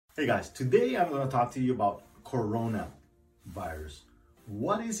Hey guys, today I'm going to talk to you about coronavirus.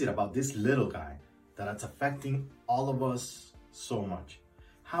 What is it about this little guy that's affecting all of us so much?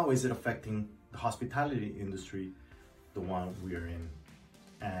 How is it affecting the hospitality industry, the one we're in?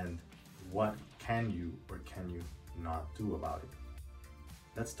 And what can you or can you not do about it?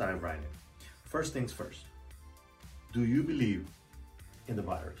 Let's dive right in. First things first, do you believe in the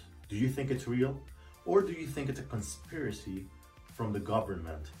virus? Do you think it's real? Or do you think it's a conspiracy from the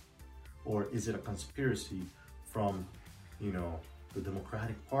government? Or is it a conspiracy from, the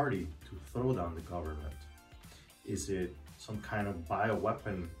Democratic Party to throw down the government? Is it some kind of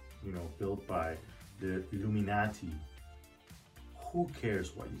bioweapon, built by the Illuminati? Who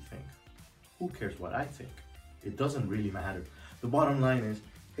cares what you think? Who cares what I think? It doesn't really matter. The bottom line is,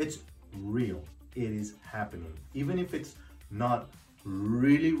 it's real. It is happening. Even if it's not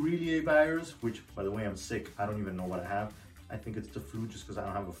really a virus, which, by the way, I'm sick. I don't even know what I have. I think it's the flu just because I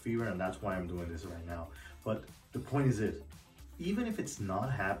don't have a fever, and that's why I'm doing this right now. But the point is this, even if it's not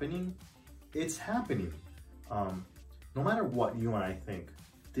happening, it's happening. No matter what you and I think,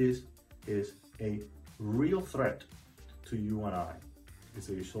 this is a real threat to you and I. It's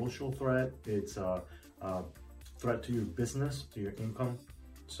a social threat. It's a threat to your business, to your income.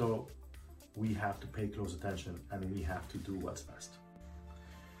 So we have to pay close attention, and we have to do what's best.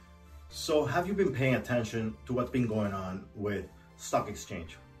 So have you been paying attention to what's been going on with stock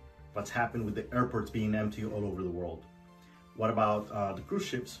exchange? What's happened with the airports being empty all over the world? What about the cruise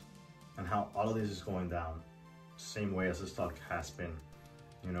ships and how all of this is going down? Same way as the stock has been,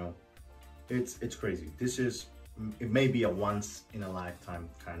 It's crazy. It may be a once in a lifetime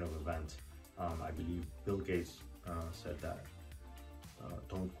kind of event. I believe Bill Gates said that.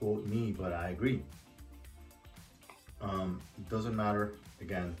 Don't quote me, but I agree. It doesn't matter,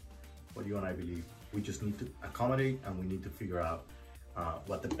 again, what you and I believe. We just need to accommodate, and we need to figure out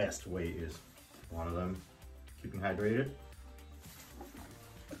what the best way is. One of them, keeping hydrated,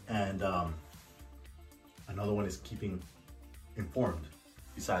 and another one is keeping informed,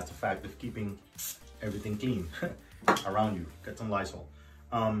 besides the fact of keeping everything clean around you. Get some Lysol.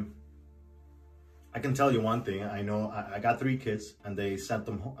 I can tell you one thing. I know I got 3 kids, and they sent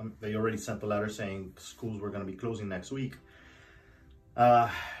them home. They already sent the letter saying schools were going to be closing next week.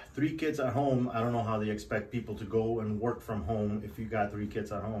 3 kids at home. I don't know how they expect people to go and work from home if you got 3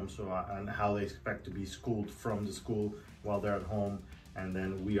 kids at home. So, and how they expect to be schooled from the school while they're at home. And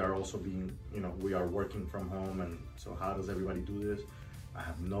then we are also being, we are working from home. And so how does everybody do this? I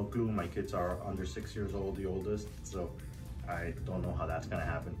have no clue. My kids are under 6 years old, the oldest. So I don't know how that's going to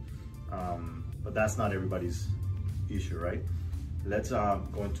happen. But that's not everybody's issue, right? Let's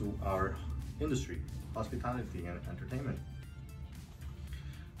go into our industry, hospitality and entertainment.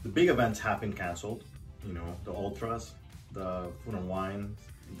 The big events have been canceled, the ultras, the food and wine,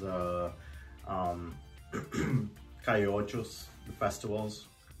 the Calle-Ochos, the festivals,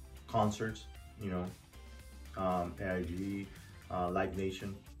 concerts, AIG, Live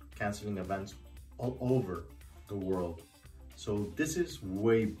Nation, canceling events all over the world. So this is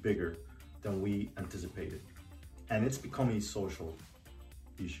way bigger than we anticipated, and it's become a social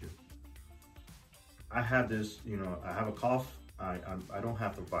issue. I have this, I have a cough. I don't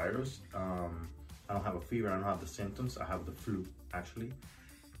have the virus. I don't have a fever. I don't have the symptoms. I have the flu, actually.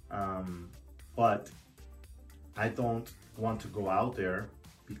 But I don't want to go out there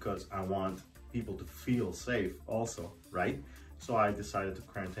because I want people to feel safe also, right? So I decided to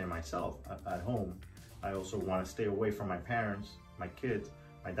quarantine myself at home. I also want to stay away from my parents, my kids.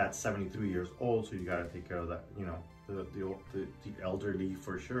 My dad's 73 years old, so you got to take care of that, the elderly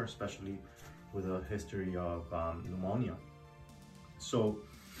for sure, especially with a history of pneumonia. So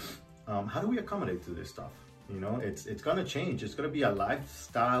how do we accommodate to this stuff? It's going to change. It's going to be a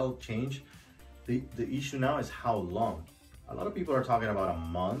lifestyle change. The issue now is how long. A lot of people are talking about a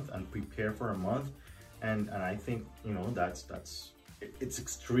month and prepare for a month. And I think, it's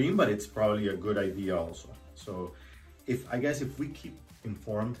extreme, but it's probably a good idea also. So if we keep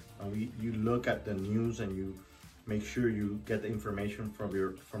informed and you look at the news and you make sure you get the information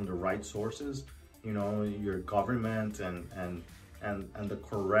from the right sources, your government and the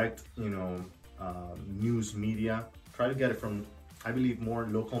correct, news media. Try to get it from, I believe, more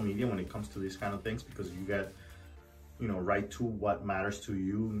local media when it comes to these kind of things, because you get, right to what matters to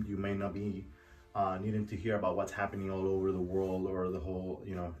you. You may not be needing to hear about what's happening all over the world, or the whole,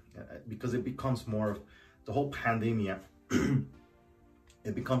 because it becomes more of the whole pandemic.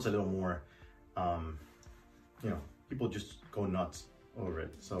 It becomes a little more, people just go nuts over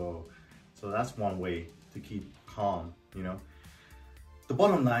it. So that's one way to keep calm, The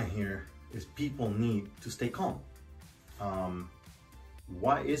bottom line here is people need to stay calm.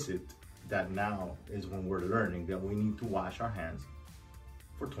 why is it that now is when we're learning that we need to wash our hands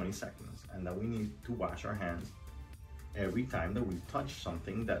for 20 seconds and that we need to wash our hands every time that we touch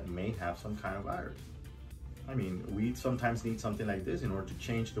something that may have some kind of virus? I mean, we sometimes need something like this in order to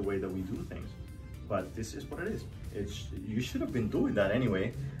change the way that we do things, but this is what it is. You should have been doing that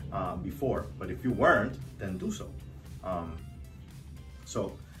anyway before, but if you weren't, then do so.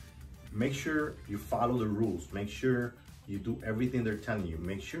 So make sure you follow the rules. Make sure you do everything they're telling you.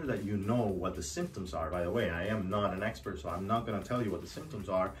 Make sure that you know what the symptoms are. By the way, I am not an expert, so I'm not gonna tell you what the symptoms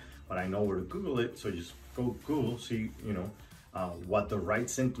are, but I know where to Google it. So just go Google, see, what the right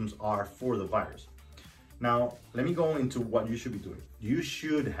symptoms are for the virus. Now, let me go into what you should be doing. You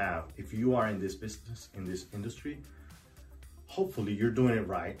should have, if you are in this business, in this industry, hopefully you're doing it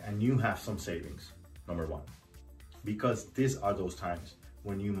right and you have some savings, number one. Because these are those times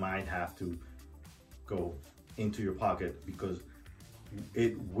when you might have to go into your pocket because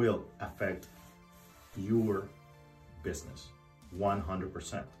it will affect your business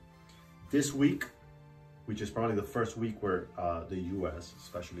 100%. This week, which is probably the first week where the US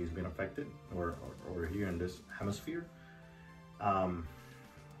especially has been affected, or here in this hemisphere,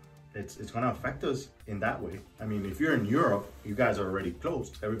 it's gonna affect us in that way. I mean, if you're in Europe, you guys are already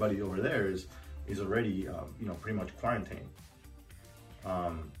closed. Everybody over there is already, pretty much quarantined.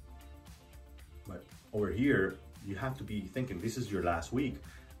 But over here, you have to be thinking this is your last week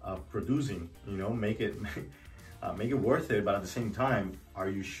of producing, make it worth it. But at the same time, are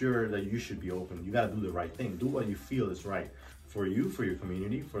you sure that you should be open? You got to do the right thing. Do what you feel is right for you, for your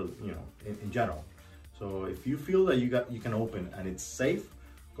community, for, in general. So if you feel that you can open and it's safe,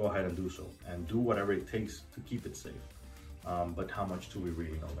 go ahead and do so and do whatever it takes to keep it safe. But how much do we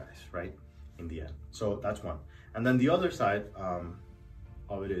really know, guys, right? In the end. So that's one. And then the other side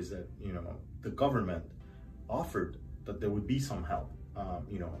of it is that, the government offered that there would be some help,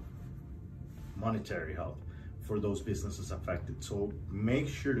 monetary help for those businesses affected. So make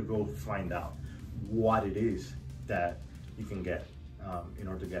sure to go find out what it is that you can get in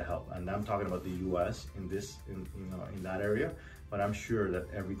order to get help. And I'm talking about the US in that area, but I'm sure that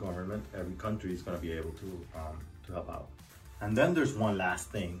every government, every country is going to be able to help out. And then there's one last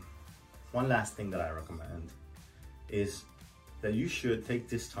thing that I recommend is that you should take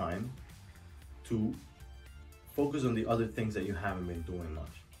this time to focus on the other things that you haven't been doing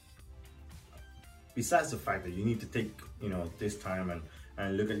much. Besides the fact that you need to take, this time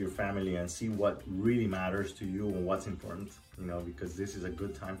and look at your family and see what really matters to you and what's important, because this is a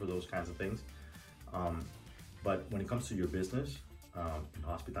good time for those kinds of things. But when it comes to your business, and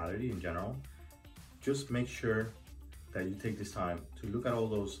hospitality in general, just make sure that you take this time to look at all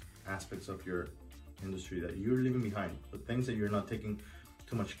those aspects of your industry that you're leaving behind, the things that you're not taking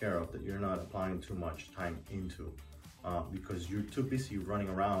too much care of, that you're not applying too much time into, because you're too busy running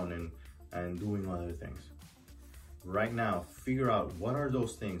around and doing other things. Right now, figure out what are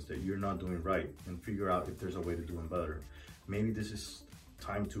those things that you're not doing right and figure out if there's a way to do them better. Maybe this is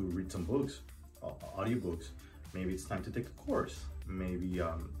time to read some books, audiobooks. Maybe it's time to take a course. Maybe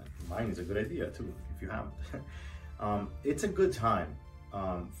mine is a good idea too, if you haven't. It's a good time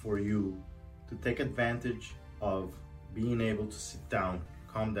for you to take advantage of being able to sit down,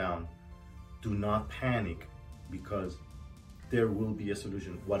 calm down, do not panic, because there will be a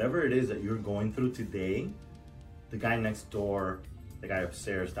solution. Whatever it is that you're going through today, the guy next door, the guy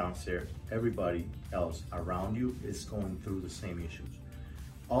upstairs, downstairs, everybody else around you is going through the same issues.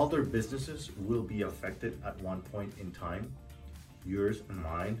 All their businesses will be affected at one point in time. Yours and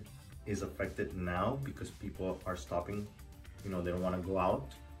mine is affected now because people are stopping, they don't want to go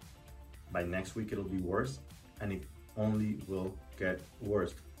out. By next week, it'll be worse, and it only will get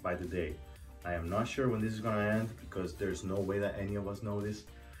worse by the day. I am not sure when this is gonna end because there's no way that any of us know this.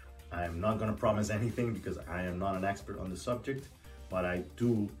 I am not gonna promise anything because I am not an expert on the subject, but I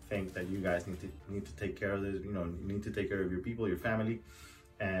do think that you guys need to take care of this. You need to take care of your people, your family,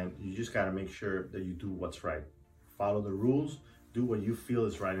 and you just gotta make sure that you do what's right. Follow the rules, do what you feel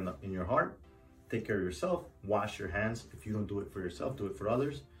is right in your heart. Take care of yourself, wash your hands. If you don't do it for yourself, do it for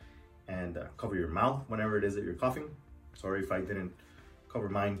others. And cover your mouth whenever it is that you're coughing. Sorry if I didn't cover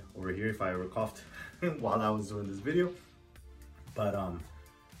mine over here, if I ever coughed while I was doing this video. But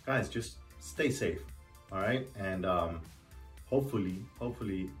guys, just stay safe, all right? And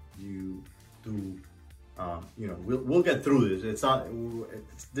hopefully you do, we'll get through this.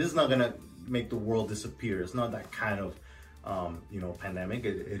 This is not gonna make the world disappear. It's not that kind of pandemic.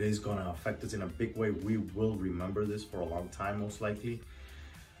 It is gonna affect us in a big way. We will remember this for a long time, most likely.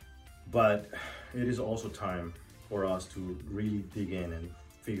 But it is also time for us to really dig in and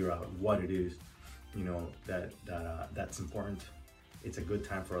figure out what it is, that's important it's a good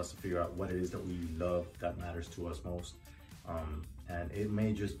time for us to figure out what it is that we love, that matters to us most. And it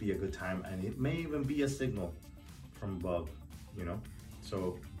may just be a good time, and it may even be a signal from above, you know?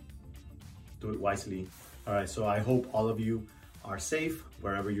 So do it wisely. All right, so I hope all of you are safe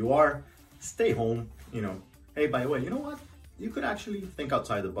wherever you are. Stay home, you know. Hey, by the way, you know what? You could actually think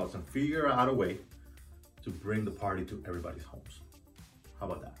outside the box and figure out a way to bring the party to everybody's homes. How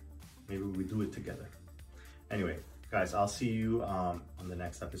about that? Maybe we do it together. Anyway, guys, I'll see you on the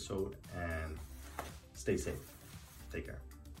next episode, and stay safe. Take care.